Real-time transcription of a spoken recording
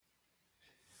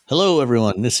Hello,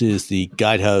 everyone. This is the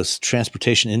Guidehouse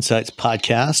Transportation Insights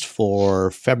podcast for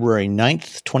February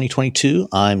 9th, 2022.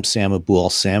 I'm Sam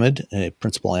Abu-Al-Samad, a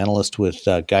principal analyst with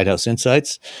Guidehouse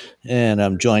Insights, and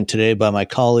I'm joined today by my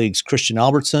colleagues Christian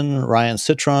Albertson, Ryan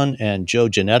Citron, and Joe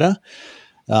Janetta.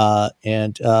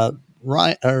 Ryan,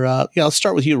 let's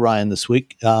start with you, Ryan, this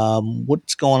week.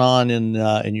 What's going on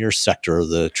in your sector of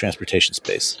the transportation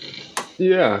space?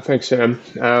 Yeah, thanks, Sam.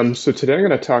 So today I'm going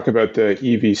to talk about the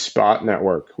EV Spot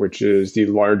Network, which is the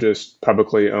largest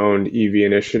publicly owned EV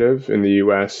initiative in the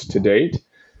U.S. to date.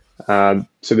 So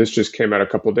this just came out a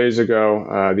couple of days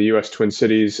ago. The U.S. Twin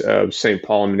Cities of St.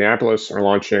 Paul and Minneapolis are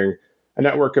launching a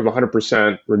network of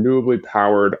 100% renewably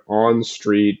powered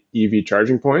on-street EV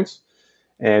charging points.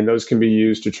 And those can be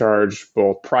used to charge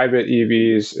both private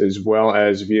EVs as well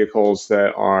as vehicles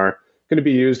that are going to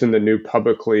be used in the new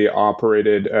publicly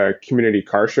operated community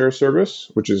car share service,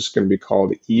 which is going to be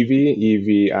called EVIE,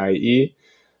 EVIE.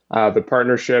 The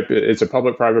partnership, it's a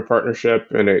public-private partnership,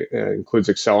 and it includes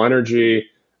Xcel Energy,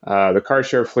 the car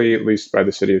share fleet leased by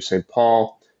the city of St.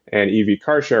 Paul, and EV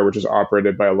Car Share, which is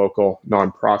operated by a local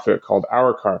nonprofit called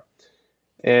Our Car.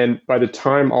 And by the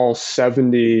time all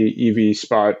 70 EV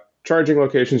Spot charging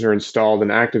locations are installed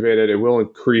and activated, it will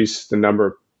increase the number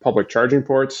of public charging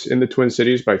ports in the Twin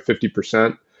Cities by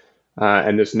 50%.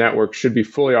 And this network should be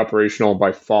fully operational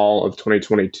by fall of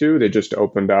 2022. They just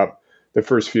opened up the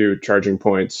first few charging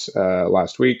points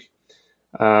last week.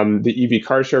 The EV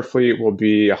car share fleet will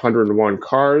be 101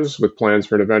 cars with plans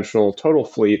for an eventual total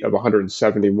fleet of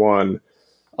 171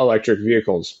 electric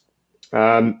vehicles.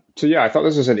 I thought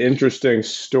this was an interesting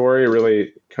story. It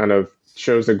really kind of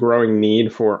shows the growing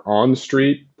need for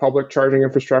on-street public charging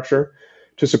infrastructure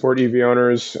to support EV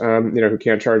owners, who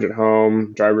can't charge at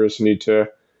home, drivers who need to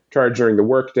charge during the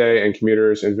workday, and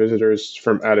commuters and visitors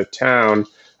from out of town.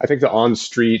 I think the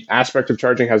on-street aspect of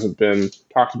charging hasn't been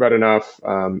talked about enough.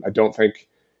 I don't think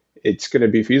it's going to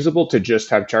be feasible to just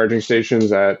have charging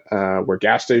stations at where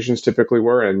gas stations typically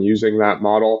were, and using that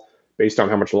model based on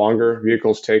how much longer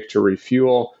vehicles take to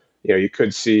refuel. You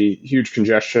could see huge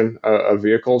congestion of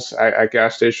vehicles at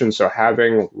gas stations. So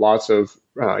having lots of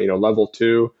level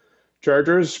 2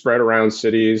 chargers spread around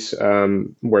cities,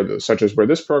 such as where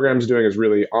this program is doing, is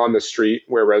really on the street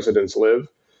where residents live,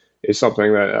 is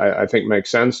something that I think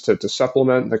makes sense to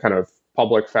supplement the kind of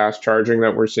public fast charging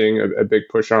that we're seeing a big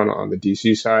push on the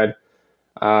DC side.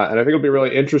 And I think it'll be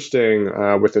really interesting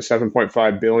with the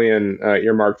 $7.5 billion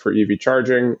earmarked for EV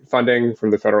charging funding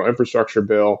from the federal infrastructure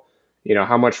bill.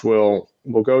 How much will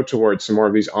go towards some more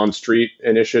of these on-street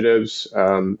initiatives.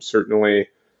 Certainly,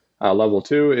 level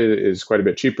 2 is quite a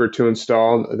bit cheaper to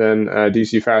install than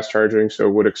DC fast charging, so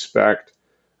would expect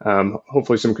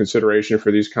hopefully some consideration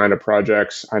for these kind of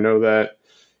projects. I know that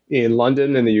in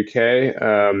London, in the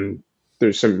UK,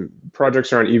 there's some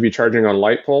projects around EV charging on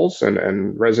light poles,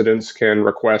 and residents can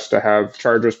request to have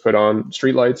chargers put on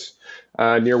streetlights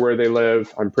near where they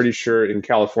live. I'm pretty sure in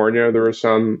California there are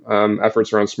some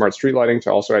efforts around smart street lighting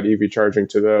to also add EV charging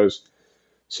to those.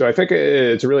 So I think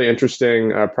it's a really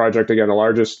interesting project. Again, the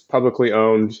largest publicly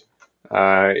owned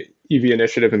EV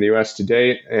initiative in the U.S. to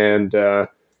date, and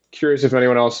curious if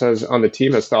anyone else on the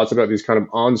team has thoughts about these kind of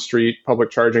on-street public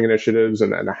charging initiatives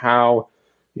and how,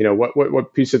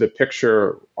 what piece of the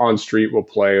picture on-street will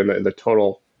play in the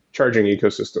total charging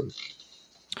ecosystem.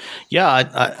 Yeah,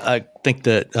 I think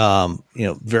that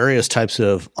various types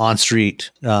of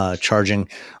on-street charging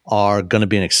are going to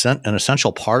be an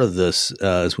essential part of this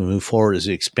as we move forward, as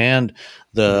we expand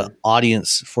the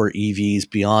audience for EVs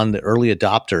beyond the early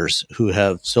adopters, who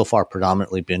have so far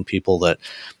predominantly been people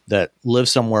that live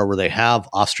somewhere where they have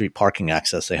off-street parking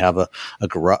access. They have a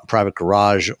private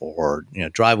garage or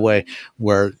driveway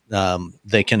where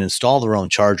they can install their own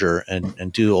charger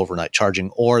and do overnight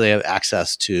charging, or they have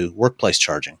access to workplace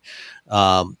charging.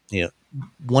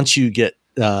 Once you get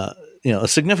a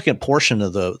significant portion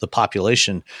of the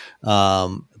population,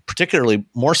 particularly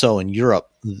more so in Europe,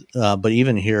 but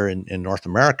even here in North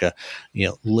America,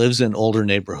 lives in older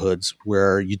neighborhoods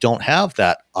where you don't have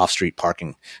that off-street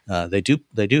parking. They do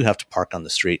have to park on the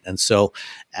street, and so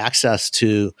access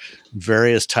to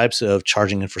various types of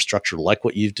charging infrastructure, like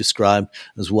what you've described,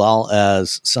 as well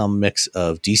as some mix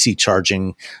of DC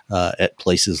charging at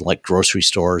places like grocery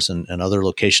stores and other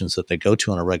locations that they go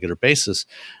to on a regular basis,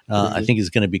 I think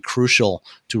is going to be crucial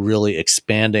to really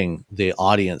expanding the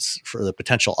audience, for the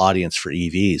potential audience for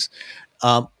EVs.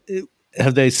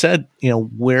 Have they said,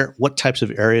 what types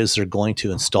of areas they're going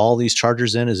to install these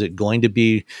chargers in? Is it going to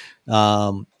be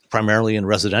primarily in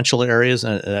residential areas?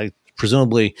 And I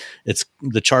presumably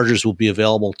the chargers will be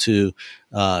available to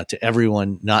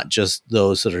everyone, not just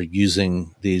those that are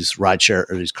using these rideshare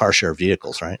or these car share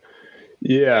vehicles, right?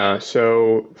 Yeah.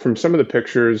 So from some of the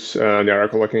pictures, the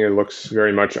article looking at, it looks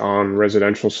very much on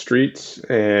residential streets,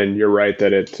 and you're right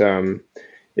that it's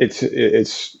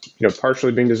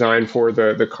partially being designed for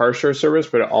the car share service,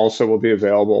 but it also will be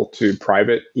available to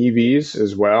private EVs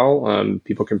as well.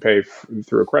 People can pay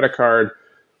through a credit card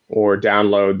or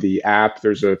download the app.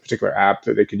 There's a particular app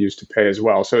that they could use to pay as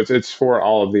well. So it's for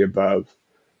all of the above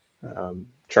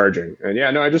charging. And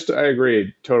yeah, no, I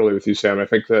agree totally with you, Sam. I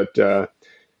think that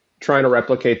trying to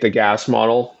replicate the gas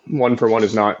model one for one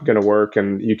is not going to work.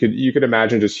 And you could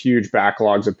imagine just huge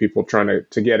backlogs of people trying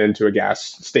to get into a gas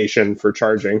station for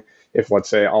charging if, let's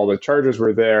say, all the chargers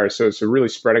were there. So it's a really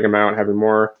spreading them out, having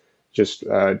more just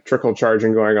trickle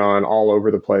charging going on all over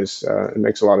the place. It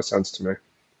makes a lot of sense to me.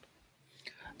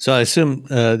 So I assume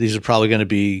these are probably going to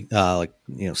be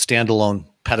standalone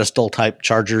pedestal type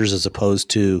chargers as opposed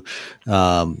to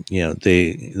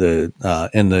the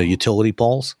in the utility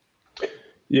poles.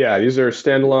 Yeah, these are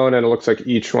standalone, and it looks like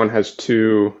each one has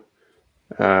two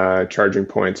charging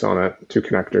points on it, two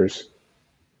connectors.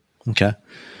 Okay.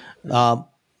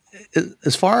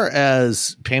 As far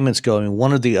as payments go, I mean,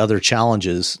 one of the other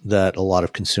challenges that a lot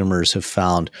of consumers have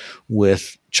found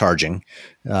with charging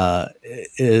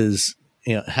is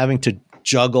having to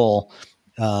juggle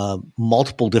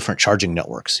multiple different charging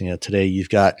networks. Today you've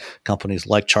got companies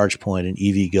like ChargePoint and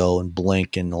EVgo and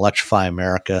Blink and Electrify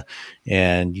America,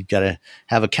 and you've got to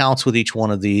have accounts with each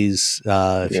one of these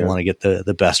if you want to get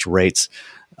the best rates.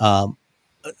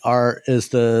 Is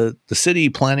the city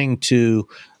planning to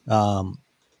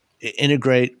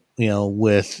integrate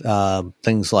with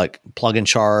things like plug and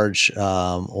charge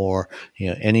or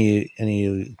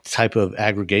any type of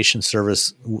aggregation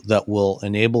service that will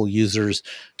enable users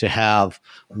to have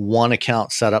one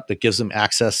account set up that gives them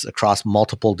access across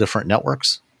multiple different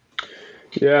networks?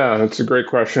 Yeah, that's a great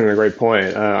question and a great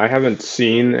point. I haven't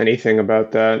seen anything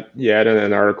about that yet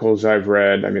in articles I've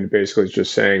read. I mean, basically it's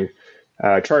just saying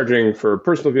charging for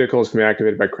personal vehicles can be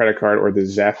activated by credit card or the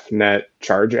ZEFnet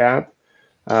charge app.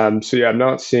 I'm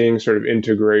not seeing sort of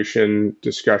integration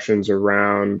discussions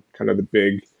around kind of the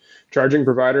big charging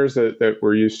providers that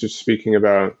we're used to speaking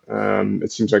about.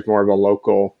 It seems like more of a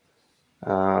local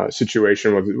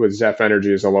situation with Zef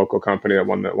Energy as a local company that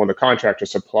won the contract to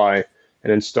supply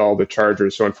and install the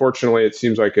chargers. So unfortunately, it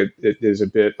seems like it is a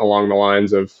bit along the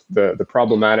lines of the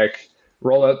problematic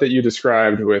rollout that you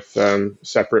described with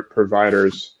separate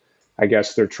providers. I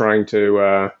guess they're trying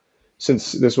to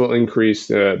since this will increase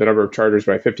the number of chargers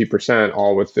by 50%,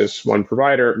 all with this one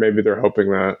provider, maybe they're hoping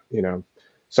that,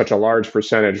 such a large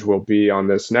percentage will be on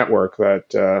this network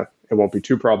that it won't be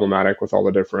too problematic with all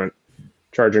the different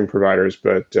charging providers.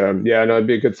 But it'd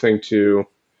be a good thing to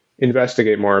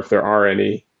investigate more if there are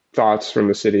any thoughts from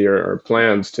the city or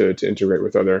plans to integrate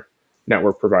with other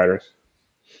network providers.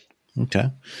 Okay.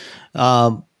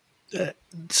 I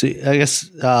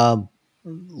guess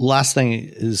last thing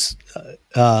is,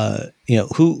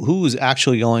 who is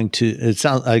actually going to? It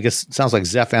sounds like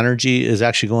Zef Energy is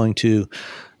actually going to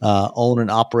own and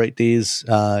operate these,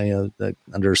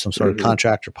 under some sort of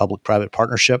contract or public-private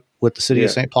partnership with the city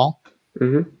of St. Paul.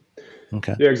 Mm-hmm.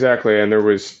 Okay. Yeah, exactly. And there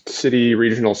was city,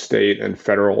 regional, state, and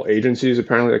federal agencies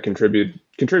apparently that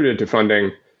contributed to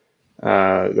funding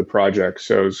the project.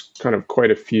 So it's kind of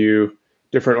quite a few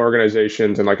different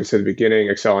organizations. And like I said at the beginning,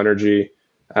 Xcel Energy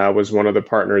was one of the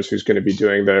partners who's going to be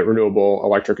doing the renewable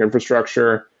electric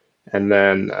infrastructure. And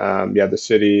then, the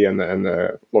city and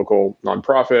the local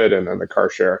nonprofit and then the car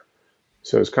share.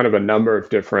 So it's kind of a number of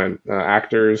different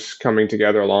actors coming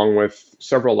together along with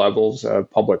several levels of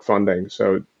public funding.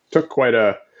 So it took quite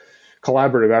a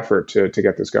collaborative effort to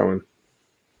get this going.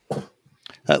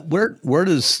 Where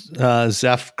does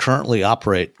Zef currently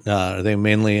operate? Are they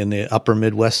mainly in the upper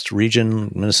Midwest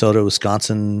region, Minnesota,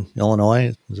 Wisconsin,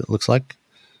 Illinois, as it looks like?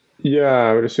 Yeah,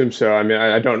 I would assume so. I mean,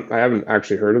 I haven't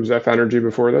actually heard of Zef Energy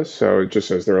before this, so it just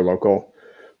says they're a local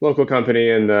company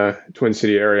in the Twin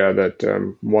City area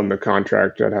that won the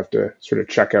contract. I'd have to sort of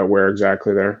check out where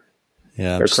exactly they're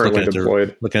currently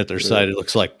deployed. Looking at their site, it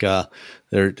looks like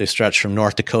they stretch from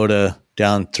North Dakota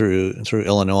down through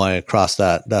Illinois across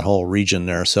that whole region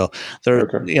there. So they're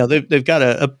they've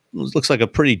got looks like a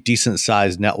pretty decent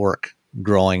sized network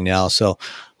growing now. So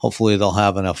hopefully they'll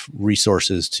have enough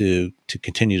resources to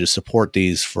continue to support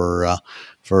these for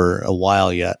a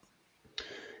while yet.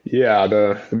 Yeah,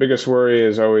 the biggest worry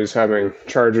is always having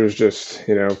chargers just,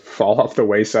 fall off the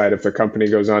wayside if the company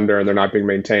goes under and they're not being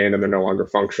maintained and they're no longer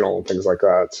functional and things like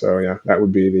that. So yeah, that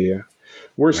would be the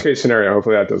worst case scenario.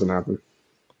 Hopefully that doesn't happen.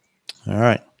 All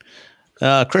right.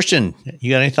 Christian,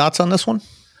 you got any thoughts on this one?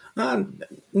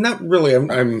 Not really.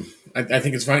 I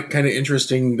think it's kind of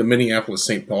interesting. The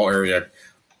Minneapolis-St. Paul area,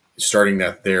 starting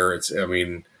that there.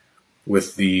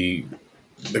 With the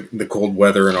cold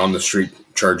weather and on the street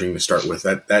charging to start with,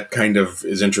 that kind of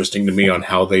is interesting to me on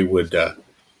how they would,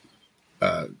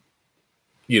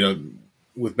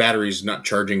 with batteries not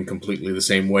charging completely the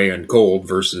same way on cold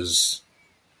versus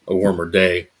a warmer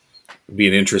day.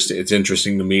 It's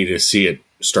interesting to me to see it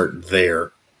start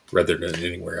there rather than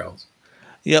anywhere else.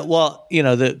 Yeah, well,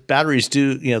 the batteries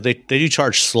do, they do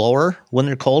charge slower when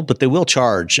they're cold, but they will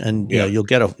charge, and you'll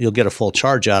get a full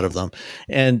charge out of them.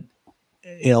 And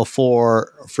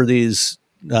for these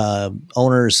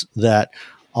owners that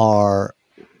are,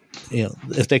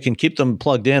 if they can keep them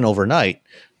plugged in overnight,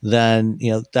 then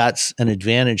that's an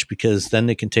advantage, because then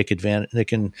they can take advantage. They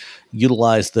can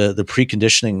utilize the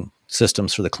preconditioning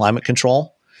systems for the climate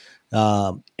control,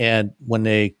 and when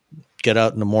they get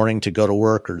out in the morning to go to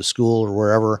work or to school or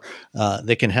wherever,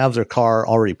 they can have their car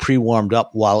already pre-warmed up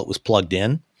while it was plugged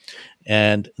in.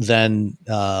 And then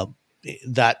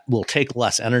that will take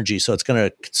less energy. So it's going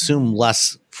to consume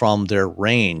less from their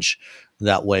range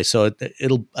that way. So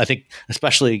it'll, I think,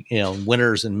 especially,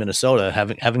 winters in Minnesota,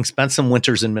 having spent some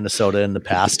winters in Minnesota in the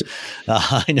past,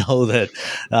 I know that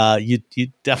you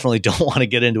definitely don't want to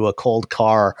get into a cold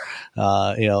car,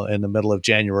 in the middle of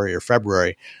January or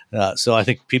February. So I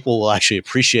think people will actually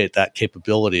appreciate that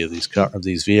capability of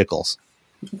these vehicles.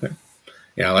 Okay.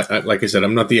 Yeah. Like I said,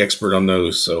 I'm not the expert on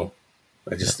those, so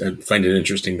I find it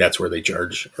interesting. That's where they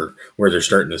charge, or where they're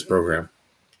starting this program.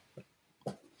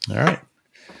 All right.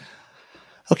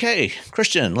 Okay,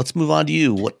 Christian, let's move on to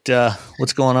you.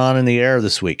 What's going on in the air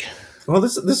this week? Well,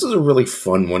 this is a really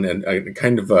fun one, and a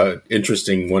kind of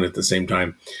interesting one at the same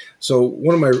time. So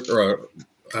one of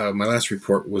my last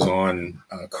report was on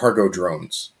cargo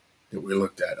drones that we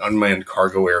looked at, unmanned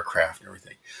cargo aircraft and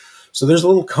everything. So there's a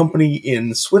little company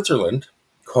in Switzerland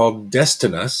called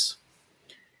Destinus,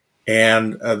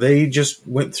 and they just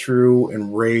went through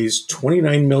and raised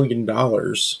 $29 million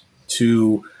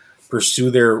to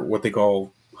pursue their what they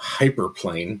call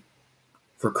hyperplane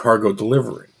for cargo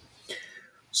delivery.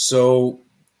 So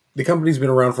the company's been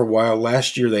around for a while.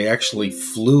 Last year, they actually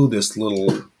flew this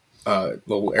little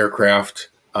aircraft,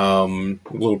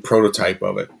 little prototype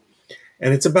of it,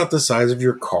 and it's about the size of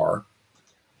your car.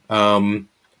 The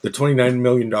 $29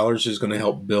 million is going to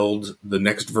help build the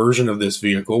next version of this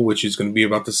vehicle, which is going to be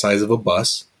about the size of a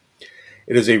bus.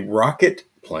 It is a rocket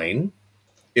plane.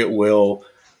 It will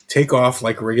take off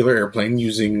like a regular airplane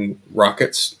using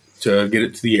rockets to get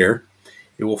it to the air.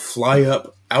 It will fly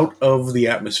up out of the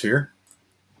atmosphere,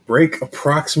 break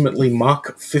approximately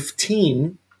Mach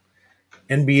 15,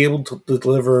 and be able to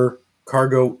deliver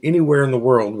cargo anywhere in the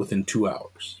world within 2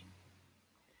 hours.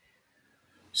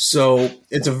 So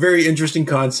it's a very interesting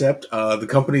concept. The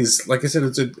company's, like I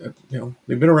said,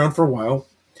 they've been around for a while,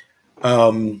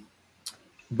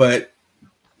 but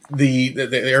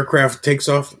the aircraft takes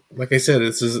off. Like I said,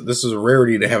 this is a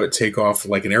rarity to have it take off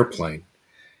like an airplane,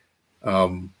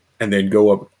 and then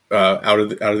go up out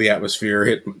of the atmosphere,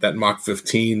 hit that Mach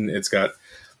 15.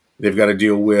 They've got to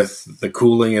deal with the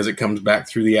cooling as it comes back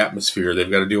through the atmosphere.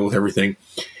 They've got to deal with everything.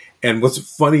 And what's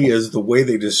funny is the way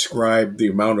they describe the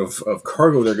amount of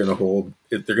cargo they're going to hold.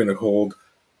 They're going to hold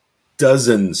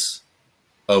dozens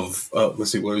of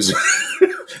let's see, what was it?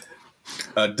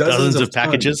 Dozens of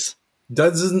packages.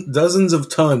 Dozens of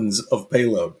tons of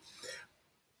payload.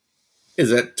 Is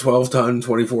that 12 ton,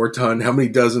 24 ton? How many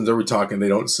dozens are we talking? They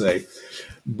don't say.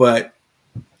 But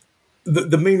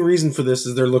the main reason for this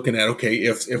is they're looking at, okay,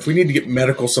 if we need to get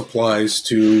medical supplies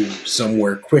to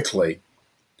somewhere quickly,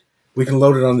 we can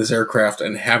load it on this aircraft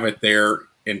and have it there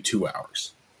in 2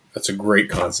 hours. That's a great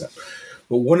concept.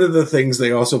 But one of the things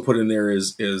they also put in there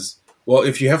is well,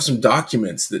 if you have some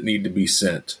documents that need to be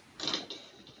sent,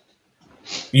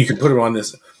 you can put it on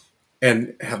this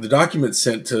and have the documents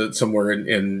sent to somewhere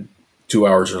in 2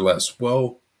 hours or less.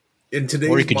 Well, in today's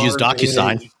or you could use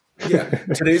DocuSign.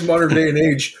 Today's modern day and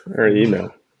age, or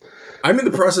email. I'm in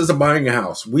the process of buying a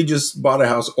house. We just bought a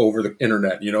house over the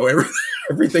internet.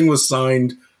 Everything was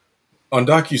signed on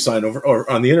DocuSign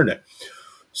or on the internet.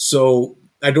 So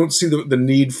I don't see the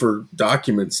need for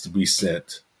documents to be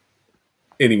sent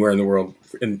anywhere in the world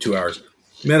in 2 hours.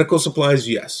 Medical supplies,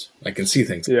 yes, I can see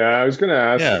things. Yeah, I was going to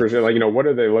ask, what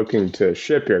are they looking to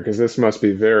ship here? Because this must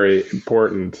be very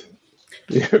important,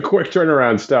 quick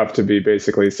turnaround stuff to be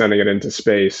basically sending it into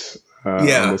space. On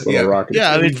this little rocket.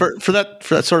 Yeah, I mean, for that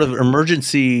sort of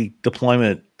emergency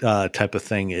deployment type of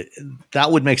thing,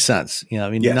 that would make sense.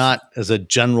 Not as a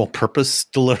general purpose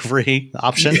delivery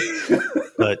option,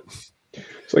 but.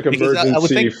 It's like Because I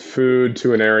would emergency think, food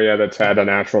to an area that's had a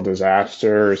natural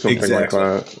disaster or something Exactly.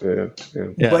 like that. Yeah,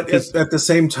 yeah, But 'cause- at the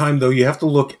same time, though, you have to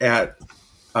look at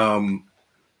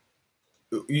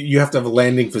you have to have a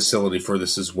landing facility for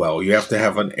this as well. You have to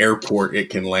have an airport it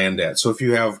can land at. So if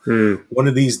you have one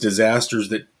of these disasters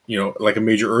that, like a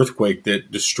major earthquake that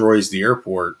destroys the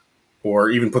airport or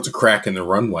even puts a crack in the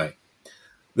runway,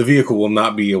 the vehicle will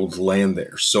not be able to land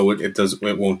there. So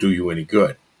it won't do you any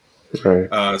good.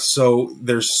 right. So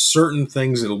there's certain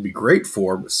things it'll be great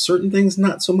for, but certain things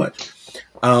not so much.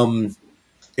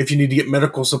 If you need to get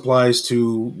medical supplies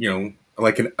to,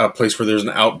 like a place where there's an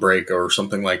outbreak or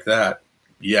something like that,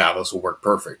 yeah, this will work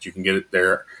perfect. You can get it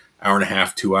there, hour and a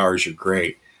half, 2 hours, you're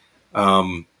great.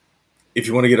 If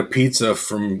you want to get a pizza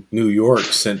from New York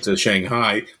sent to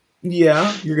Shanghai,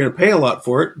 yeah, you're going to pay a lot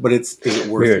for it, but is it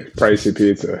worth Yeah, it? pricey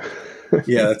pizza.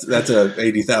 Yeah, that's a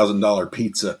 $80,000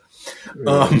 pizza.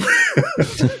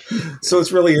 So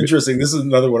it's really interesting. This is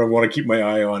another one I want to keep my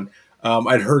eye on.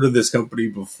 I'd heard of this company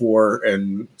before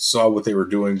and saw what they were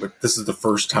doing, but this is the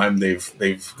first time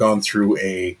they've gone through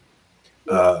a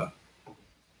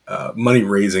money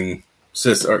raising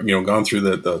system, or, gone through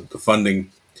the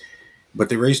funding. But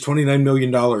they raised $29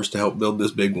 million to help build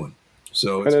this big one.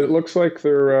 So And it looks like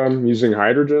they're using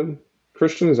hydrogen.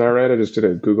 Christian, is that right? I just did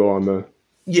a Google on the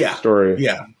story.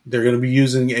 Yeah, they're going to be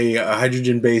using a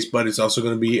hydrogen base, but it's also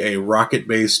going to be a rocket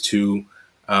base to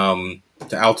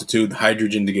altitude,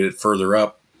 hydrogen to get it further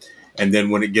up, and then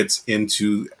when it gets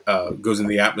into goes in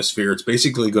the atmosphere, it's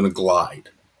basically going to glide.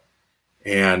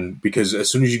 And because as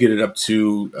soon as you get it up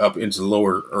into the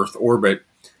lower Earth orbit,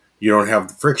 you don't have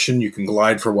the friction. You can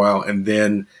glide for a while, and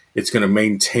then it's going to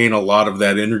maintain a lot of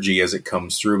that energy as it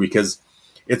comes through because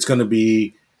it's going to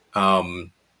be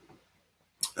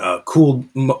cooled,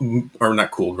 or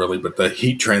not cooled really, but the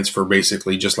heat transfer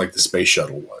basically just like the space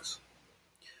shuttle was.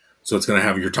 So it's going to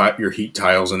have your heat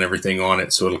tiles and everything on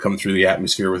it, so it'll come through the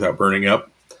atmosphere without burning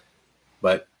up.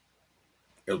 But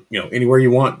anywhere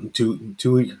you want, 2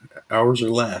 hours or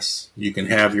less, you can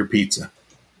have your pizza.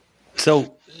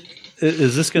 so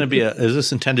is this going to be is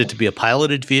this intended to be a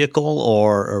piloted vehicle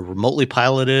or a remotely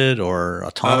piloted or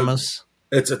autonomous?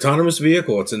 It's an autonomous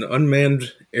vehicle. It's an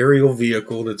unmanned aerial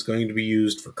vehicle that's going to be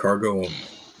used for cargo only.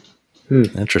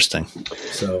 Interesting.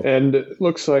 So, And it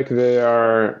looks like they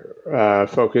are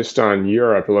focused on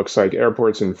Europe. It looks like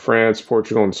airports in France,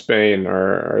 Portugal, and Spain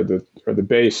are the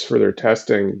base for their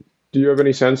testing. Do you have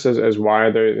any sense as why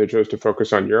they chose to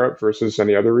focus on Europe versus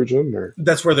any other region? Or?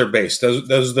 that's where they're based.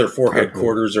 Those are their four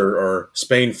headquarters are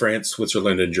Spain, France,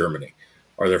 Switzerland, and Germany.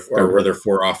 Where their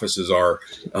four offices are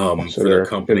for their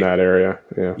company in that area.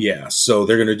 Yeah. Yeah, so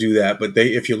they're going to do that. But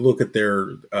if you look at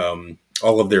their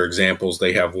all of their examples,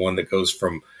 they have one that goes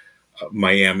from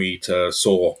Miami to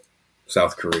Seoul,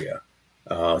 South Korea,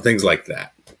 things like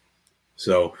that.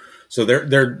 So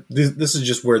this is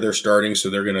just where they're starting. So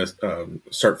they're going to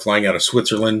start flying out of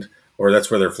Switzerland, or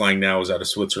that's where they're flying now, is out of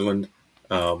Switzerland.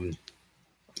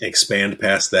 Expand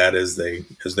past that as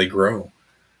they grow.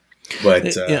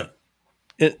 But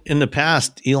in the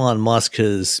past, Elon Musk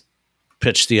has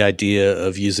pitched the idea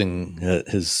of using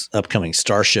his upcoming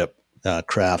Starship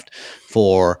craft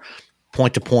for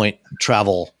point-to-point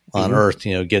travel on Earth.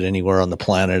 Get anywhere on the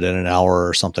planet in an hour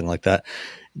or something like that.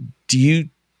 Do you?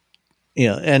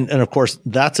 And of course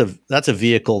that's a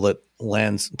vehicle that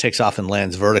takes off and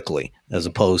lands vertically as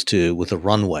opposed to with a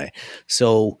runway.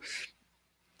 So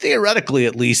theoretically,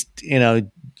 at least,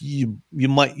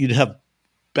 you'd have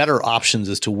better options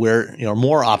as to where,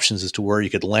 more options as to where you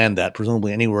could land that.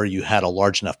 Presumably anywhere you had a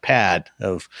large enough pad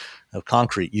of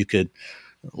concrete, you could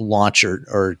launch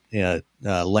or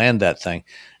land that thing.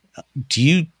 Do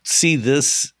you see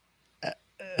this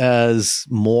as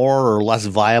more or less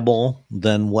viable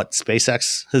than what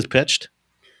SpaceX has pitched?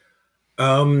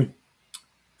 The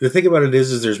thing about it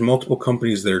is there's multiple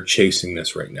companies that are chasing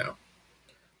this right now,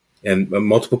 and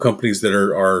multiple companies that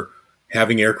are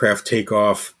having aircraft take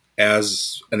off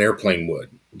as an airplane would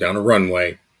down a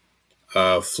runway,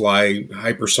 fly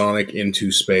hypersonic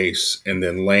into space, and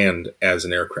then land as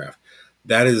an aircraft.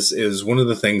 That is one of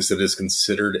the things that is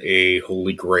considered a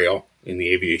holy grail in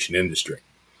the aviation industry.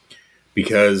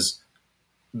 Because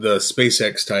the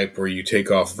SpaceX type, where you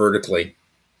take off vertically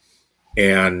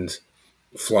and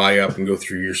fly up and go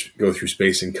through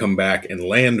space and come back and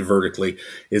land vertically,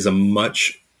 is a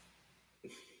much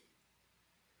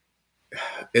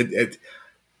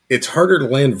it's harder to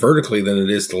land vertically than it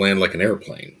is to land like an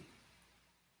airplane.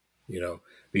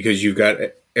 Because you've got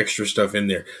extra stuff in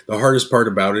there. The hardest part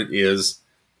about it is,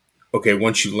 okay,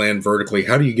 once you land vertically,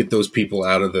 how do you get those people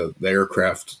out of the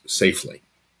aircraft safely?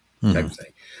 Type of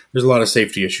thing. There's a lot of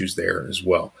safety issues there as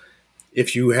well.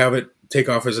 if you have it take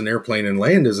off as an airplane and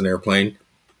land as an airplane,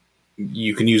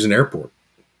 you can use an airport.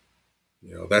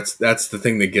 That's the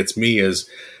thing that gets me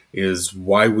is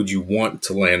why would you want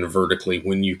to land vertically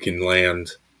when you can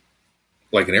land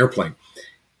like an airplane?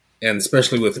 And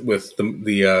especially with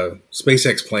the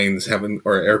SpaceX planes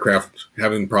or aircraft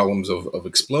having problems of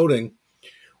exploding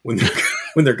when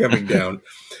they're coming down,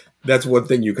 that's one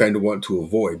thing you kind of want to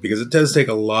avoid, because it does take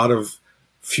a lot of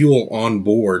fuel on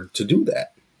board to do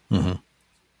that. Mm-hmm.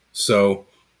 So,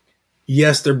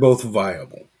 yes, they're both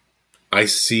viable. I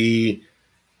see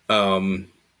the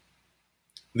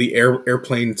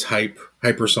airplane type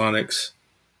hypersonics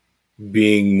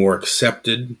being more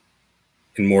accepted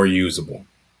and more usable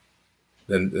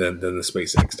than the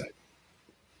SpaceX type.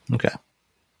 Okay.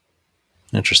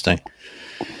 Interesting.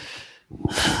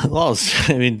 Well,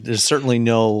 I mean, there's certainly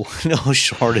no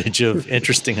shortage of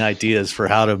interesting ideas for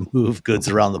how to move goods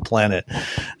around the planet.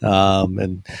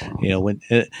 And when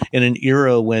in an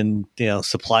era when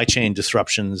supply chain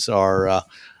disruptions are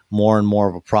more and more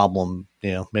of a problem,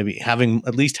 maybe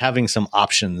having some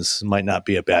options might not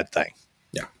be a bad thing.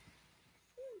 Yeah.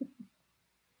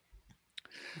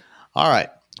 All right.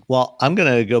 Well, I'm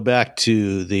going to go back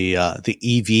to the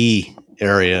EV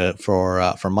area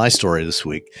for my story this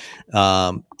week,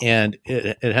 and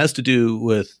it has to do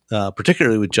with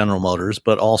particularly with General Motors,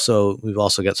 but we've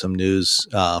also got some news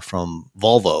from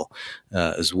Volvo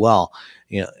as well.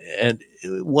 And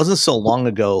it wasn't so long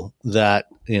ago that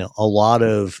a lot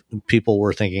of people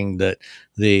were thinking that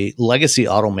the legacy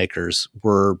automakers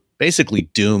were basically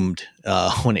doomed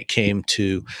when it came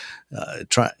to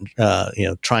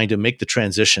trying to make the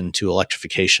transition to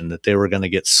electrification, that they were going to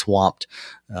get swamped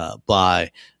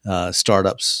by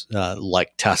startups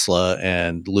like Tesla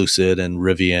and Lucid and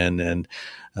Rivian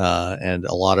and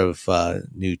a lot of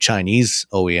new Chinese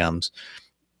OEMs.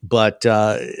 But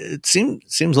it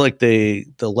seems like the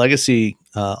legacy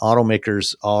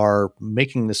automakers are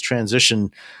making this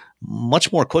transition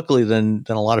much more quickly than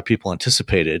a lot of people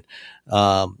anticipated.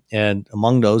 And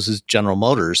among those is General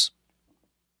Motors,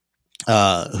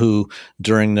 who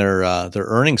during their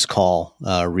earnings call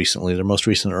recently, their most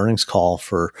recent earnings call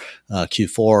for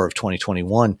Q4 of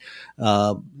 2021,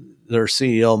 their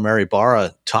CEO Mary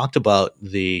Barra talked about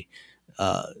the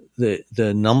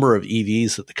number of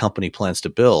EVs that the company plans to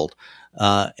build,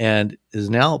 and is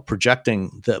now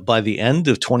projecting that by the end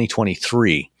of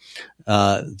 2023,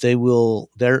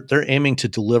 they're aiming to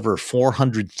deliver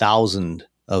 400,000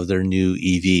 of their new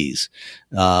EVs,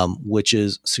 which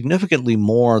is significantly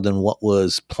more than what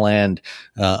was planned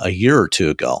a year or two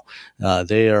ago.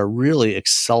 They are really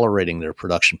accelerating their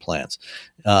production plans.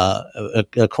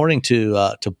 According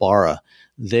to Barra,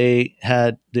 the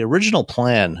original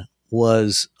plan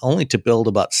was only to build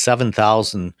about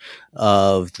 7,000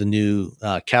 of the new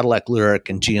Cadillac Lyriq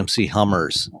and GMC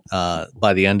Hummers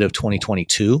by the end of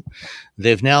 2022.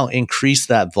 They've now increased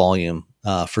that volume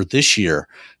for this year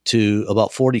to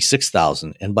about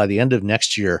 46,000, and by the end of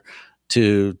next year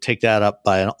to take that up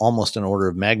by almost an order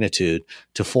of magnitude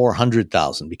to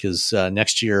 400,000, because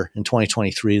next year in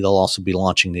 2023 they'll also be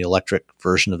launching the electric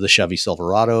version of the Chevy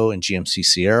Silverado and GMC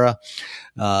Sierra,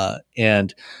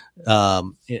 and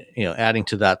adding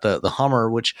to that the Hummer,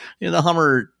 which the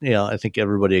Hummer, I think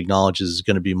everybody acknowledges is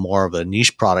going to be more of a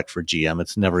niche product for GM.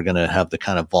 It's never going to have the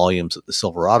kind of volumes that the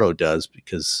Silverado does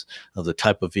because of the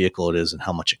type of vehicle it is and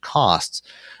how much it costs.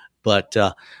 But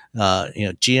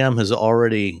GM has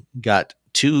already got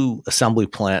 2 assembly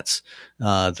plants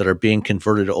that are being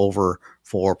converted over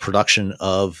for production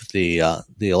of the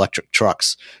electric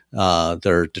trucks.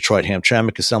 Their Detroit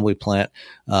Hamtramck assembly plant,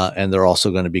 and they're also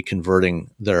going to be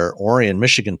converting their Orion,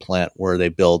 Michigan plant, where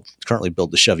they currently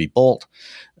build the Chevy Bolt.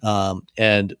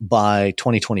 And by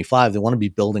 2025, they want to be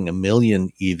building 1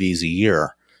 million EVs a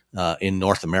year in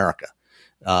North America.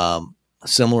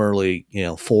 Similarly,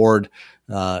 Ford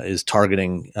is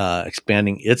targeting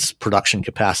expanding its production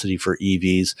capacity for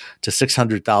EVs to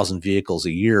 600,000 vehicles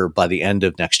a year by the end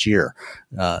of next year.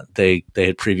 They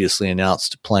had previously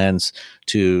announced plans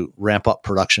to ramp up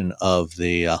production of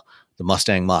the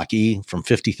Mustang Mach-E from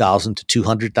 50,000 to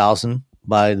 200,000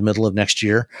 by the middle of next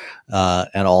year,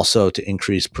 and also to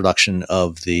increase production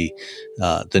of the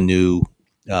new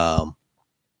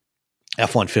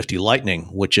F-150 Lightning,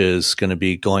 which is going to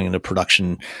be going into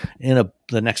production in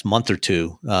the next month or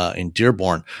two in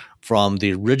Dearborn, from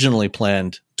the originally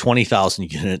planned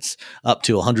 20,000 units up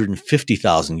to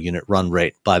 150,000 unit run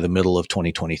rate by the middle of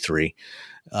 2023.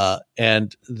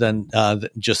 And then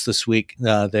just this week,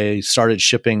 they started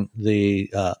shipping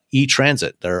the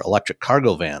E-Transit, their electric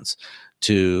cargo vans,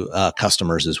 to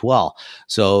customers as well.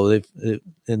 So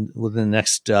within the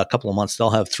next couple of months,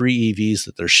 they'll have 3 EVs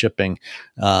that they're shipping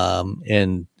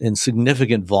in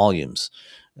significant volumes.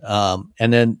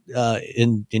 And then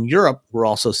in Europe, we're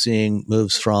also seeing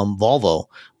moves from Volvo,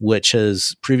 which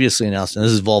has previously announced, and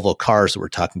this is Volvo Cars that we're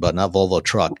talking about, not Volvo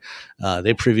Truck.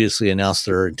 They previously announced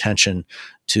their intention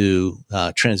to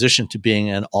transition to being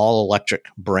an all-electric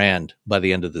brand by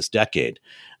the end of this decade.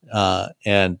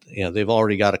 And they've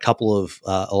already got a couple of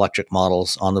electric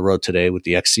models on the road today with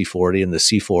the XC40 and the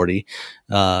C40,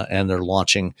 and they're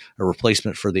launching a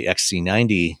replacement for the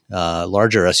XC90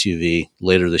 larger SUV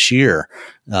later this year,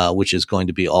 which is going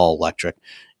to be all electric.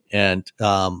 And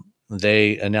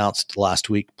they announced last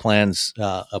week plans,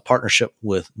 a partnership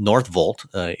with Northvolt,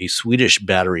 a Swedish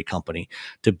battery company,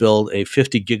 to build a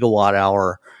 50 gigawatt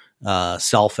hour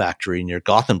cell factory near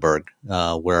Gothenburg,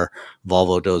 where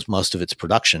Volvo does most of its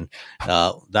production.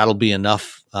 That'll be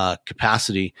enough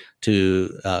capacity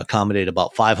to accommodate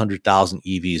about 500,000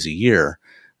 EVs a year.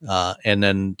 And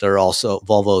then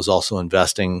Volvo is also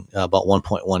investing about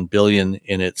 1.1 billion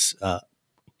in its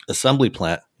assembly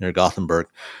plant near Gothenburg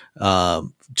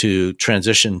to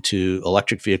transition to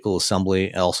electric vehicle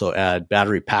assembly, and also add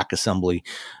battery pack assembly,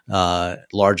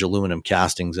 large aluminum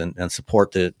castings, and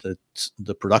support the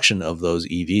production of those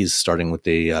EVs, starting with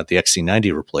the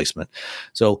XC90 replacement.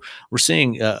 So we're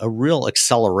seeing a real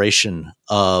acceleration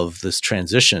of this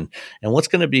transition. And what's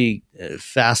going to be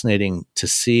fascinating to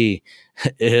see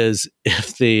is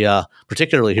if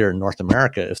particularly here in North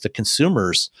America, if the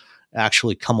consumers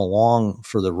actually come along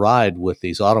for the ride with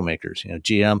these automakers.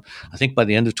 GM, I think by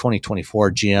the end of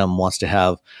 2024, GM wants to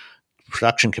have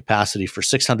production capacity for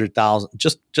 600,000,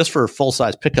 just for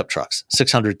full-size pickup trucks,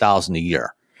 600,000 a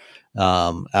year,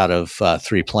 out of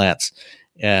 3 plants,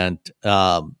 or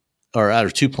out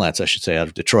of 2 plants, I should say, out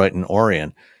of Detroit and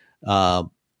Orion.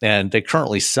 And they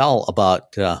currently sell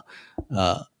about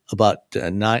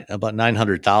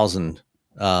 900,000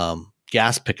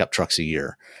 gas pickup trucks a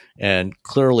year. And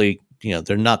clearly,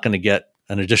 they're not going to get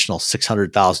an additional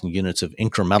 600,000 units of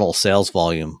incremental sales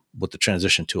volume with the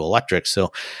transition to electric.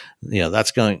 So,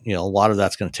 that's going, a lot of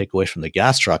that's going to take away from the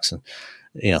gas trucks. And,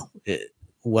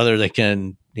 whether they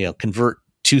can, convert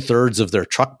 2/3 of their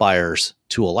truck buyers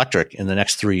to electric in the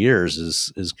next 3 years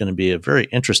is going to be a very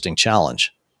interesting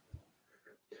challenge.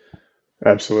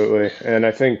 Absolutely. And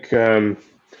I think,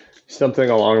 something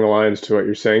along the lines to what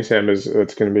you're saying, Sam, is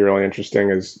that's going to be really interesting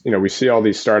is, we see all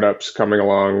these startups coming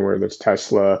along, whether it's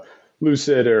Tesla,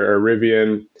 Lucid, or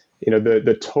Rivian.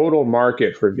 The total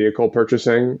market for vehicle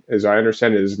purchasing, as I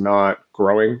understand it, is not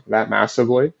growing that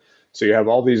massively. So you have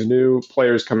all these new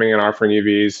players coming in offering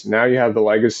EVs. Now you have the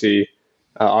legacy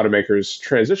automakers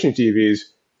transitioning to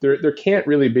EVs. There can't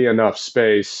really be enough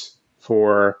space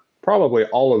for probably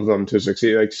all of them to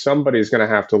succeed. Like, somebody's going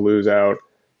to have to lose out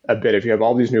a bit if you have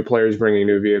all these new players bringing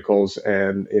new vehicles,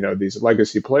 and these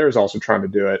legacy players also trying to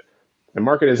do it. The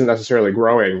market isn't necessarily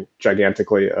growing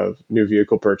gigantically of new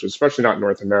vehicle purchase, especially not in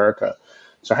North America.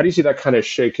 So how do you see that kind of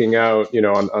shaking out?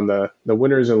 On the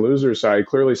winners and losers side,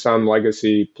 clearly some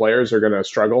legacy players are going to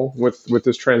struggle with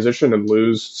this transition and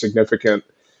lose significant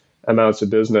amounts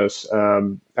of business.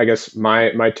 I guess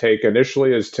my take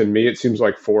initially is, to me, it seems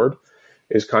like Ford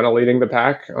is kind of leading the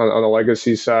pack on the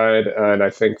legacy side. And I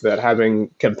think that having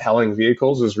compelling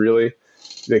vehicles is really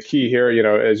the key here.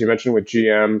 As you mentioned with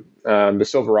GM, the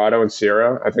Silverado and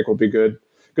Sierra, I think will be good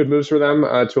moves for them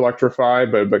to electrify.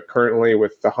 But currently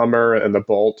with the Hummer and the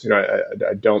Bolt,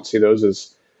 I don't see those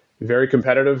as very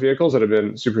competitive vehicles that have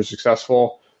been super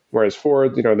successful. Whereas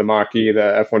Ford, the Mach-E,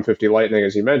 the F-150 Lightning,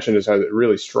 as you mentioned, has a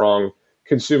really strong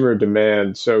consumer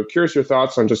demand. So curious your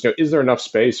thoughts on just, is there enough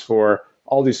space for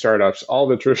all these startups, all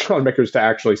the traditional makers to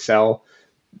actually sell,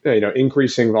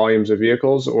 increasing volumes of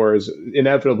vehicles, or is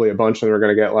inevitably a bunch of them are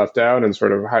going to get left out? And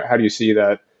sort of how do you see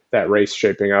that race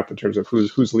shaping up in terms of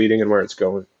who's leading and where it's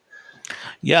going?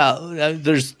 Yeah,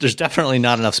 there's definitely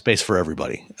not enough space for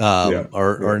everybody,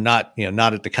 or not,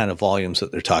 not at the kind of volumes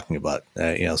that they're talking about.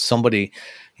 Some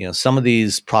of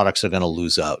these products are going to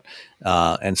lose out,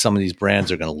 and some of these brands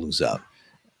are going to lose out.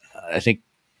 I think,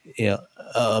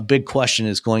 a big question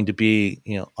is going to be,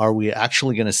 are we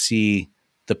actually going to see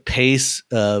the pace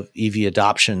of EV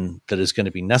adoption that is going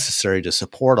to be necessary to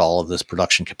support all of this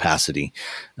production capacity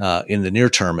in the near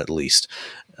term, at least?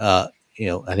 I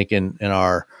think in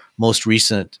our most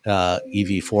recent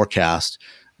EV forecast,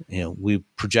 we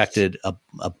projected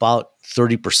about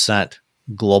 30%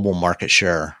 global market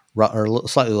share, or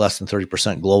slightly less than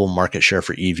 30% global market share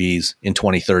for EVs in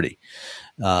 2030.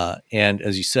 And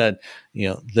as you said,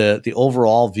 the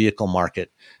overall vehicle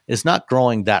market is not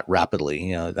growing that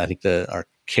rapidly. I think our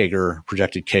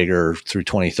projected CAGR through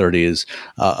 2030 is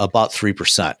about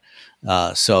 3%.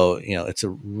 So, it's a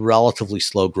relatively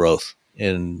slow growth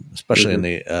especially in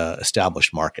the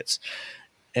established markets.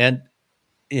 And,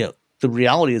 the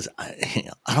reality is,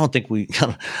 I don't think we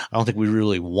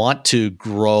really want to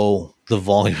grow the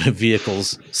volume of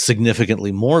vehicles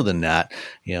significantly more than that,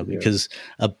 because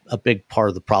a big part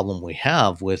of the problem we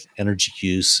have with energy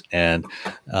use and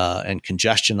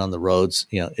congestion on the roads,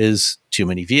 is too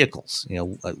many vehicles.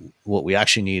 What we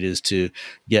actually need is to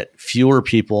get fewer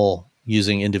people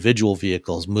using individual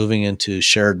vehicles, moving into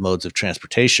shared modes of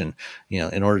transportation,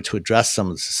 in order to address some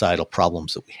of the societal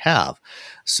problems that we have.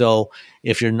 So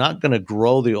if you're not going to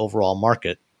grow the overall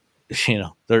market,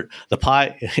 the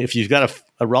pie, if you've got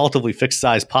a relatively fixed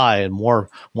size pie and more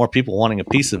people wanting a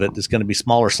piece of it, there's going to be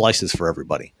smaller slices for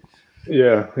everybody.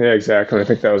 Yeah, exactly. I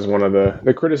think that was one of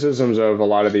the criticisms of a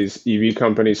lot of these EV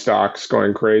company stocks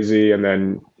going crazy, and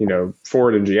then,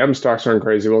 Ford and GM stocks going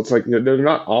crazy. Well, it's like they're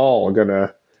not all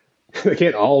gonna, they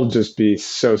can't all just be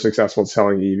so successful at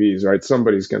selling EVs, right?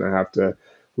 Somebody's going to have to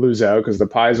lose out because the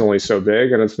pie is only so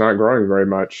big and it's not growing very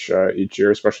much each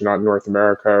year, especially not in North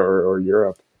America or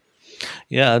Europe.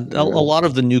 Yeah, a lot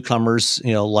of the newcomers,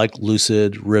 like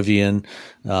Lucid, Rivian,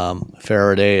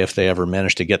 Faraday, if they ever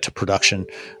manage to get to production,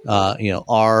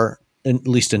 are at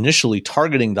least initially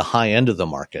targeting the high end of the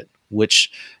market, which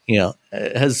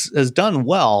has done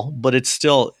well, but it's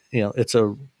still it's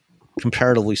a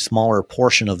comparatively smaller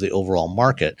portion of the overall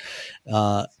market,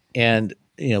 and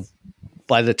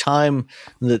by the time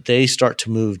that they start to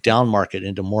move down market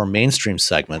into more mainstream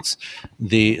segments,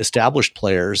 the established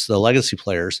players, the legacy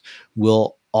players,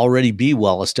 will already be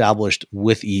well established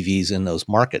with EVs in those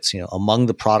markets. Among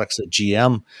the products that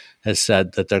GM has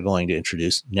said that they're going to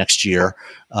introduce next year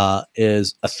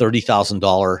is a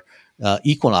 $30,000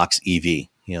 Equinox EV.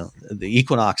 The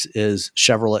Equinox is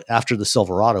Chevrolet, after the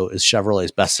Silverado, is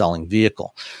Chevrolet's best-selling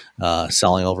vehicle,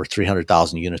 selling over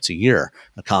 300,000 units a year,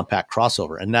 a compact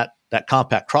crossover. And that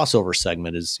compact crossover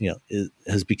segment has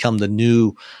become the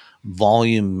new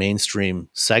volume mainstream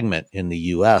segment in the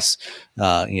U.S.,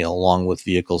 along with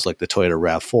vehicles like the Toyota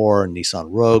RAV4 and Nissan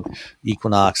Rogue,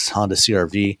 Equinox, Honda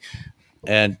CR-V.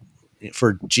 And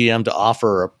for GM to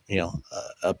offer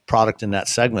a product in that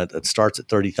segment that starts at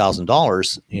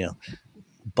 $30,000,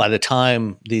 by the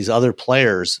time these other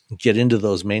players get into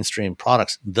those mainstream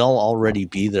products, they'll already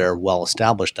be there, well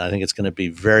established. I think it's going to be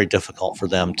very difficult for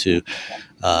them to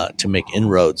make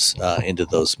inroads into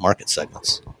those market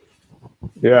segments.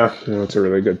 Yeah, that's a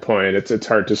really good point. It's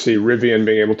hard to see Rivian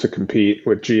being able to compete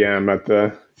with GM at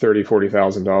the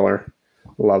 $30,000-$40,000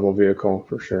 level vehicle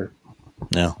for sure.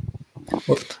 Yeah.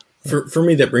 Well, for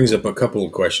me, that brings up a couple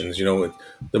of questions.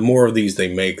 The more of these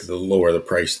they make, the lower the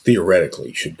price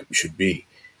theoretically should be.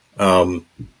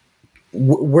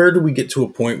 Where do we get to a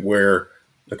point where,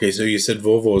 okay, so you said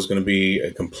Volvo is going to be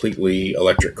a completely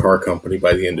electric car company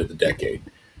by the end of the decade.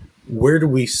 Where do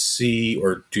we see,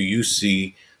 or do you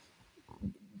see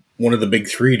one of the big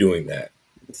three doing that?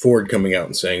 Ford coming out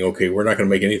and saying, okay, we're not going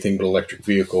to make anything but electric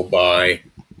vehicle by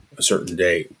a certain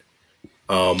date.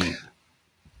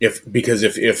 If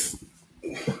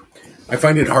I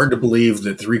find it hard to believe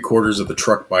that 3/4 of the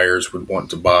truck buyers would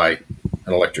want to buy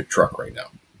an electric truck right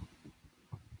now.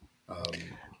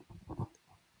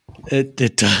 It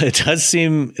does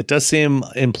seem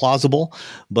implausible,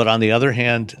 but on the other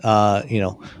hand,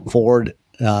 Ford,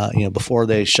 before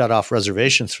they shut off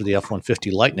reservations for the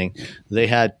F-150 Lightning, they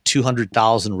had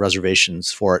 200,000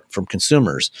 reservations for it from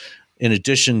consumers, in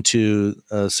addition to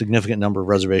a significant number of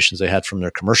reservations they had from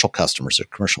their commercial customers, their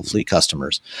commercial fleet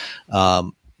customers.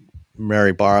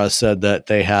 Mary Barra said that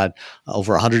they had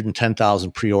over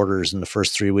 110,000 pre-orders in the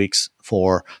first 3 weeks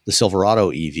for the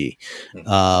Silverado EV.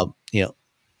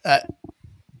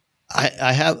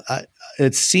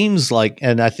 It seems like,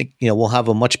 and I think, we'll have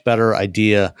a much better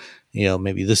idea,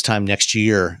 maybe this time next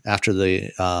year after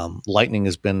the Lightning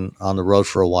has been on the road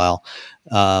for a while,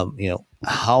 what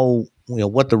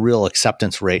the real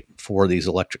acceptance rate for these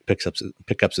electric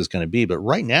pickups is going to be. But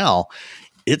right now,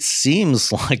 it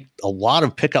seems like a lot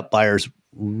of pickup buyers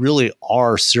really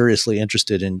are seriously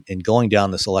interested in going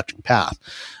down this electric path.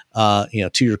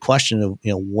 To your question of,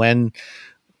 when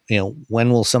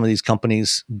will some of these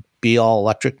companies be all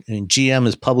electric? And GM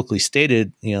has publicly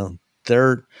stated,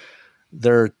 their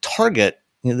target,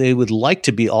 they would like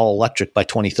to be all electric by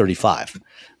 2035.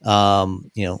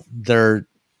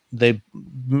 They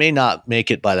may not make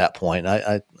it by that point.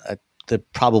 they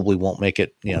probably won't make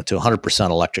it, to 100%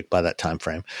 electric by that time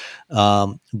frame.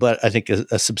 But I think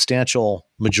a substantial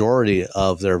majority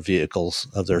of their vehicles,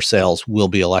 of their sales, will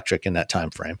be electric in that time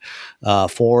frame.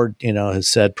 Ford, has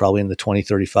said probably in the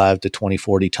 2035 to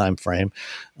 2040 time frame.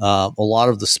 A lot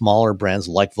of the smaller brands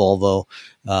like Volvo,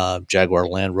 Jaguar,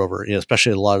 Land Rover,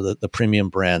 especially a lot of the premium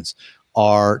brands,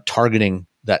 are targeting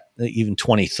that even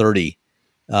 2030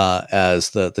 as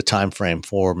the time frame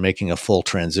for making a full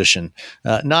transition.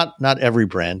 Not every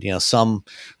brand, some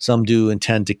do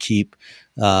intend to keep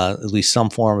at least some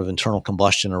form of internal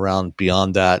combustion around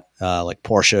beyond that. Like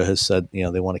Porsche has said,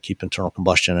 they want to keep internal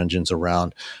combustion engines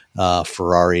around.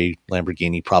 Ferrari,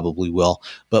 Lamborghini probably will,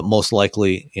 but most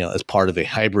likely, as part of a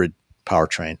hybrid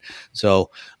powertrain. So,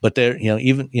 but they're,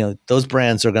 even, those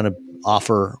brands are going to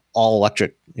offer all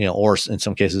electric, or in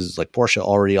some cases like Porsche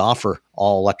already offer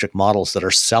all electric models that are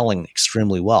selling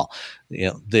extremely well.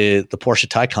 The Porsche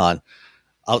Taycan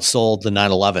outsold the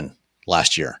 911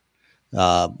 last year,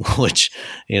 which,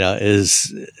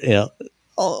 is,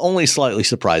 only slightly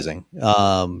surprising.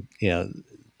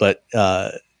 But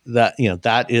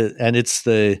that is, and it's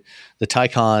the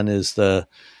Taycan is the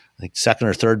second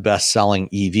or third best selling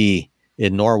EV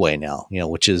in Norway now,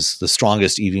 which is the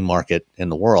strongest EV market in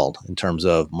the world in terms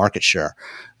of market share.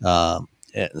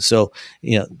 So,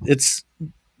 it's,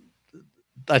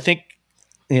 I think,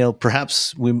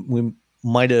 perhaps we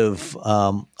might have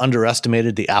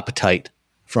underestimated the appetite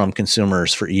from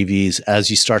consumers for EVs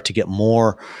as you start to get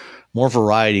more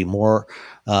variety, more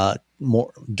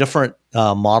different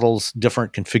models,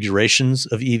 different configurations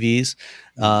of EVs,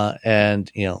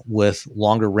 and with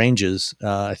longer ranges.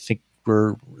 I think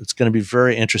it's going to be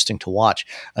very interesting to watch.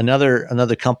 Another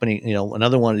company,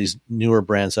 another one of these newer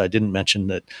brands that I didn't mention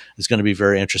that is going to be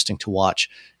very interesting to watch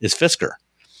is Fisker.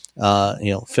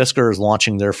 Fisker is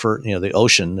launching their first, the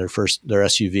Ocean, their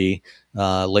SUV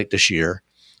late this year,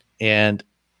 and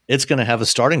it's going to have a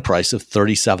starting price of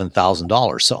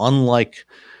 $37,000. So unlike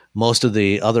most of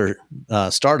the other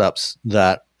startups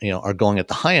that are going at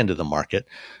the high end of the market,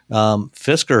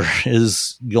 Fisker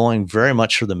is going very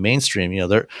much for the mainstream.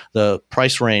 The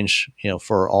price range,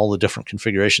 for all the different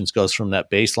configurations goes from that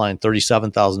baseline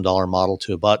 $37,000 model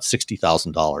to about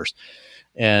 $60,000,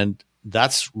 and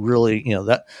that's really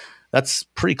that's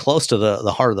pretty close to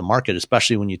the heart of the market,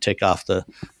 especially when you take off the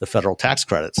federal tax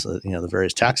credits, the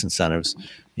various tax incentives.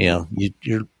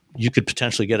 You could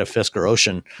potentially get a Fisker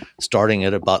Ocean starting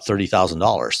at about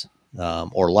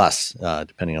 $30,000 or less,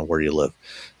 depending on where you live.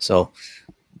 So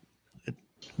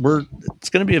it's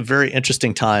going to be a very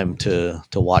interesting time to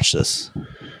watch this.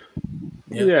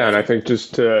 Yeah, and I think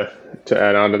just to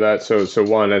add on to that, so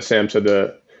one, as Sam said,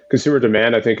 the consumer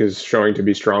demand I think is showing to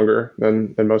be stronger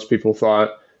than most people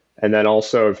thought. And then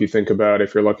also, if you think about,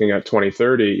 if you're looking at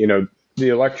 2030, the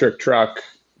electric truck,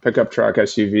 pickup truck,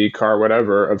 SUV, car,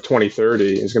 whatever, of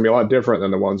 2030 is going to be a lot different than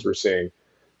the ones we're seeing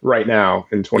right now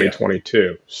in 2022.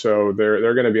 Yeah. So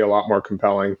they're going to be a lot more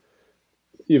compelling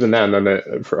even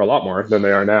then for a lot more than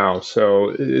they are now. So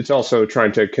it's also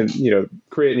trying to,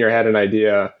 create in your head an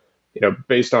idea,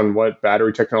 based on what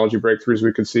battery technology breakthroughs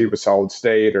we could see with solid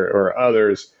state or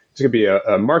others. It's going to be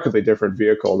a markedly different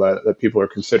vehicle that people are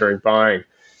considering buying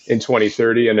in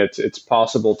 2030. And it's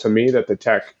possible to me that the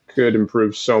tech could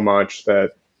improve so much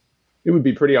that it would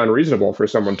be pretty unreasonable for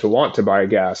someone to want to buy a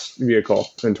gas vehicle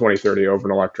in 2030 over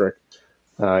an electric,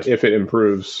 if it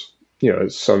improves,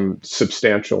 some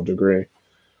substantial degree.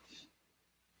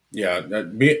 Yeah,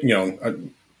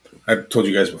 I've told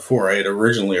you guys before, I had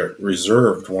originally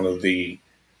reserved one of the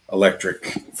electric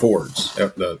Fords,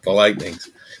 the Lightnings,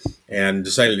 and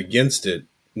decided against it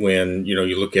when,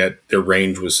 you look at their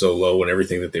range was so low and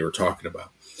everything that they were talking about.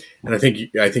 And I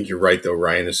think you're right, though,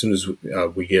 Ryan. As soon as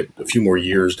we get a few more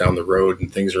years down the road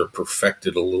and things are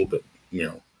perfected a little bit,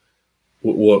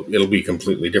 it'll be a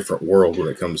completely different world when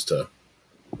it comes to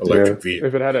electric vehicles.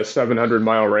 If it had a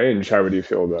 700-mile range, how would you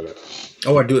feel about it?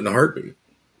 Oh, I'd do it in a heartbeat.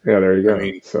 Yeah, there you go. I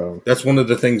mean, so that's one of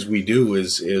the things we do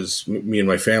is me and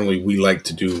my family, we like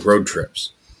to do road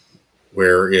trips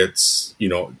where it's,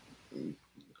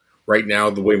 right now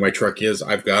the way my truck is,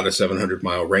 I've got a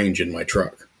 700-mile range in my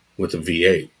truck with a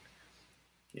V8.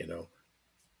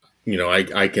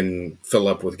 I can fill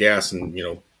up with gas and,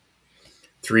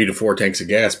 3 to 4 tanks of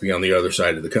gas be on the other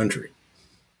side of the country.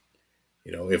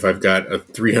 If I've got a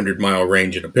 300-mile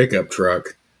range in a pickup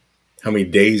truck, how many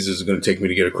days is it going to take me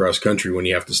to get across country when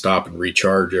you have to stop and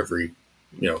recharge every,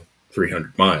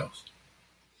 300 miles?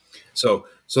 So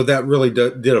that really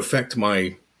did affect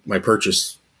my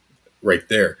purchase right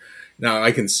there. Now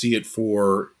I can see it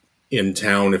for in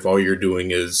town if all you're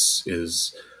doing is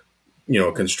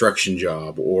a construction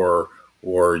job or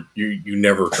or you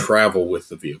never travel with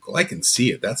the vehicle. I can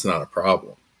see it. That's not a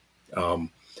problem.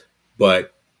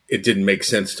 But it didn't make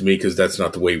sense to me because that's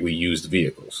not the way we use the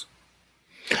vehicles.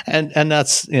 And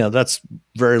that's, that's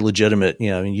very legitimate.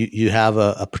 You have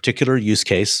a particular use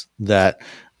case that,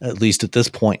 at least at this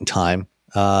point in time,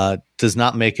 does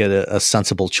not make it a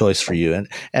sensible choice for you.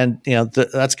 And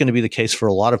that's going to be the case for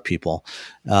a lot of people.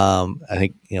 I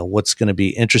think, what's going to be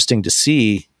interesting to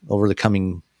see over the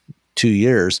coming 2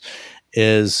 years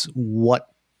is what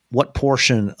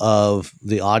portion of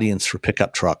the audience for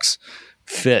pickup trucks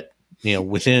fit,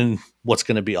 within what's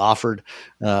going to be offered,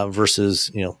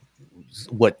 versus,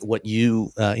 what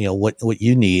you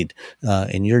need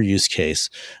in your use case.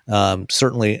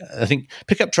 Certainly, I think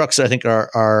pickup trucks,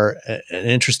 are an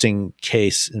interesting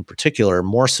case in particular,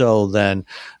 more so than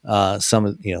some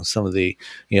of the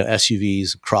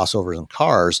SUVs, crossovers, and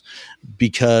cars,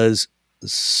 because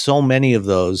so many of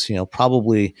those,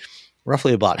 probably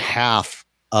roughly about half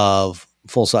of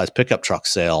full-size pickup truck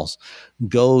sales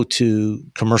go to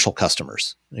commercial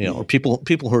customers, or people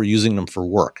who are using them for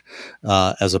work,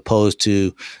 as opposed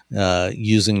to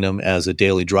using them as a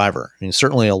daily driver. I mean,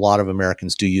 certainly a lot of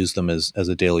Americans do use them as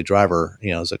a daily driver,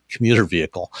 as a commuter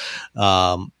vehicle.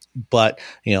 But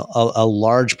a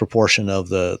large proportion of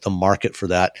the market for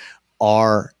that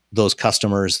are those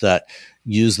customers that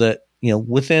use that,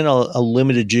 within a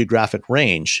limited geographic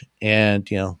range, and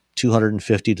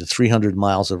 250 to 300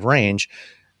 miles of range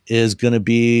is going to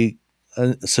be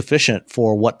sufficient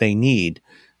for what they need,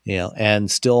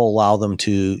 and still allow them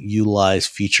to utilize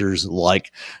features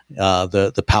like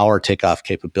the power takeoff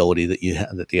capability that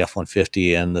the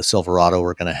F-150 and the Silverado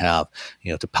are going to have,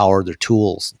 to power their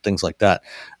tools, things like that.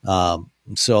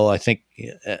 So I think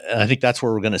that's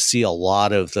where we're going to see a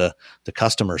lot of the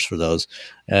customers for those,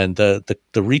 and the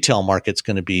retail market's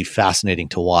going to be fascinating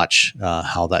to watch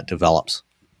how that develops.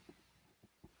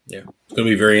 Yeah, it's going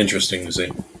to be very interesting to see.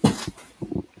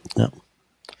 Yeah.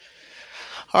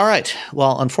 All right.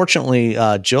 Well, unfortunately,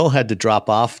 Joe had to drop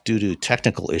off due to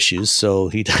technical issues, so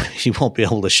he won't be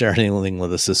able to share anything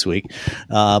with us this week.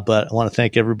 But I want to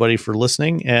thank everybody for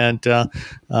listening, and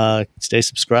stay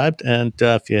subscribed. And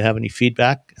if you have any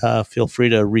feedback, feel free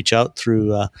to reach out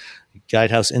through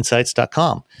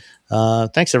guidehouseinsights.com.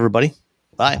 Thanks, everybody.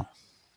 Bye.